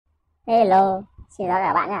Hello, xin chào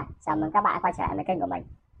các bạn nha. Chào mừng các bạn quay trở lại với kênh của mình.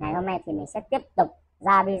 Ngày hôm nay thì mình sẽ tiếp tục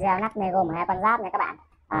ra video lắp Lego 12 con giáp nha các bạn.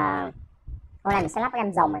 Hôm nay mình sẽ lắp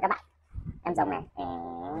em rồng này các bạn. Em rồng này.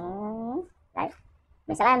 Đấy.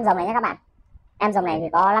 Mình sẽ lắp em rồng này nha các bạn. Em rồng này thì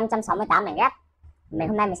có 568 mảnh ghép.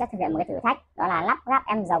 Hôm nay mình sẽ thực hiện một cái thử thách, đó là lắp ráp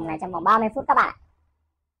em rồng này trong vòng 30 phút các bạn.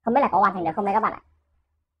 Không biết là có hoàn thành được không đây các bạn ạ.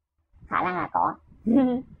 Khả năng là có.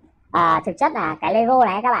 Thực chất là cái Lego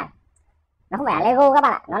này các bạn, nó không phải là Lego các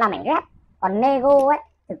bạn ạ, nó là mảnh ghép. Còn Lego ấy,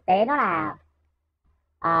 thực tế nó là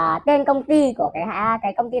tên công ty của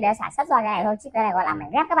cái công ty đấy sản xuất ra cái này thôi, chứ cái này gọi là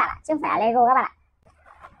mảnh ghép các bạn ạ, chứ không phải là Lego các bạn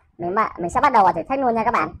ạ. Mình sẽ bắt đầu vào thử thách luôn nha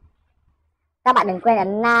các bạn. Các bạn đừng quên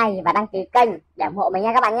ấn like và đăng ký kênh để ủng hộ mình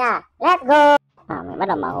nha các bạn nha. Let's go. Mình bắt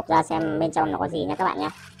đầu mở hộp ra xem bên trong nó có gì nha các bạn nha.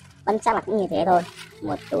 Vẫn chắc là cũng như thế thôi.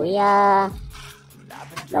 Một túi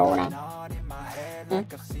đồ này. Không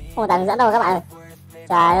có tầng dẫn đâu các bạn ơi.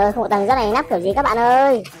 Trời ơi, không có tầng dẫn này nắp kiểu gì các bạn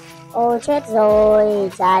ơi. Ôi chết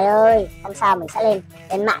rồi. Trời ơi. Không sao, mình sẽ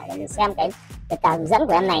lên mạng để mình xem cái tầng dẫn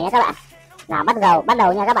của em này nha các bạn. Nào bắt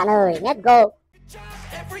đầu nha các bạn ơi. Let's go.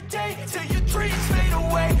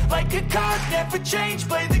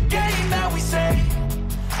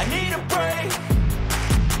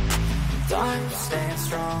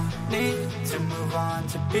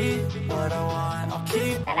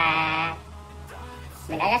 Ta-da.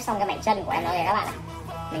 Mình đã ghép xong cái mảnh chân của em nó rồi các bạn ạ.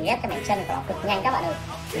 Mình ghép cái mảnh chân của nó cực nhanh các bạn ơi.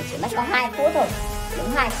 Mình chỉ mất có 2 phút thôi.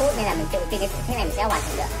 Đúng 2 phút nên là mình tự tin cái thử thách này mình sẽ hoàn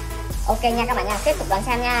thành được. Ok nha các bạn nha, tiếp tục đón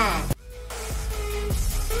xem nha.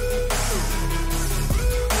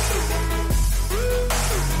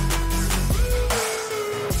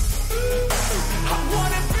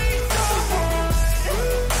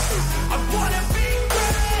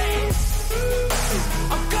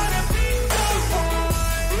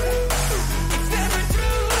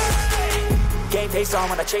 Face on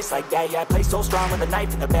when I chase like that. Yeah, I play so strong with a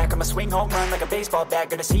knife in the back. I'ma swing home run like a baseball bat.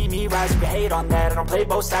 Gonna see me rise if you hate on that. I don't play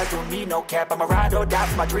both sides, doing me no cap. I'ma ride or die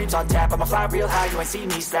for my dreams on tap. I'ma fly real high, you ain't see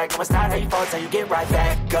me slack. No, it's not how you fall, it's how you get right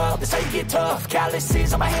back up. That's how you get tough.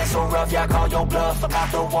 Calluses on my hands so rough, yeah, I call your bluff. I'm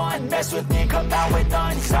not the one, mess with me, come out with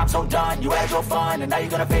none. Cause I'm so done, you had your fun. And now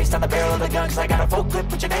you're gonna face down the barrel of the gun. Cause I got a full clip,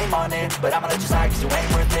 put your name on it. But I'ma let you slide cause you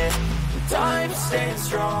ain't worth it. I'm staying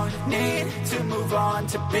strong, need to move on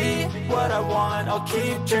to be what I want, I'll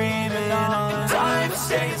keep dreaming on. I'm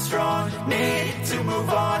staying strong, need to move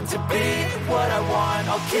on to be what I want,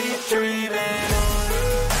 I'll keep dreaming on.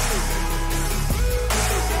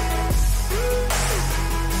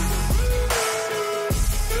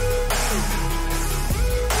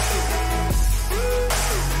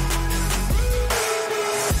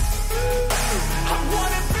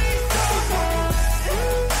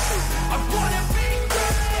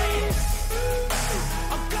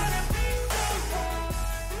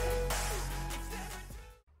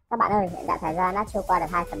 Các bạn ơi, hiện tại thời gian đã trôi qua được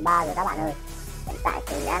 2/3 rồi các bạn ơi. Hiện tại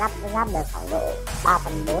thì đã lắp được khoảng độ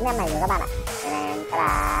 3/4 em này rồi các bạn ạ. Nên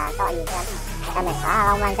là các bạn nhìn xem, em này khá là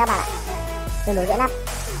long lanh các bạn ạ, tương đối dễ lắp.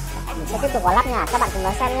 Mình sẽ tiếp tục vào lắp nha, các bạn cùng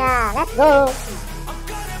đón xem nha. Let's go.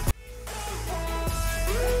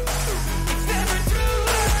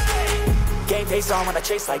 Game face on when I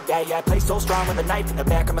chase like that. Yeah, I play so strong with a knife in the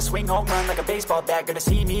back. I'ma swing home run like a baseball bat. Gonna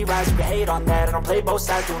see me rise if you hate on that. I don't play both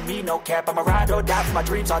sides, doing me no cap. I'ma ride or die for my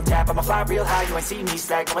dreams on tap. I'ma fly real high, you ain't see me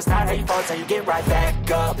slack. No, it's not how you fall, it's how you get right back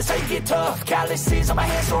up. That's how you get tough. Calluses on my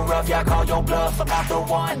hands so rough, yeah, I call your bluff. I'm not the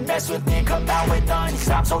one, mess with me, come out with none.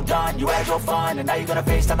 Cause I'm so done, you had your fun. And now you're gonna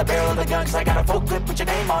face down the barrel of the gun. Cause I got a full clip, put your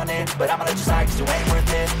name on it. But I'ma let you slide cause you ain't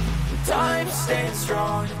worth it. I'm staying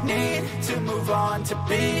strong, need to move on to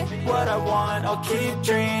be what I want, I'll keep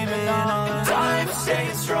dreaming on. I'm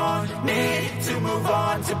staying strong, need to move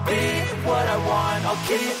on to be what I want, I'll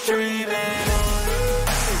keep dreaming on.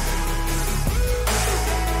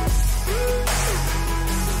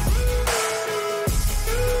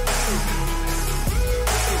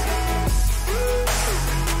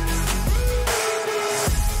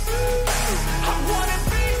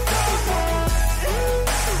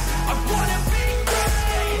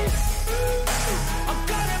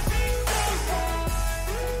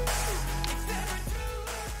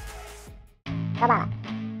 Các bạn ạ,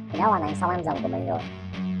 mình đã hoàn thành xong em rồng của mình rồi.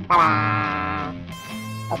 Ta-da!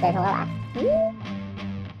 Ok không các bạn?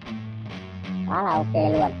 Đó là ok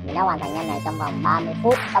luôn. Mình đã hoàn thành em này trong vòng 30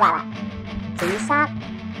 phút các bạn ạ. Chính xác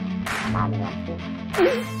 35 phút.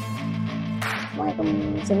 Mọi người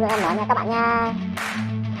cùng chiêm ngưỡng em nói nha các bạn nha.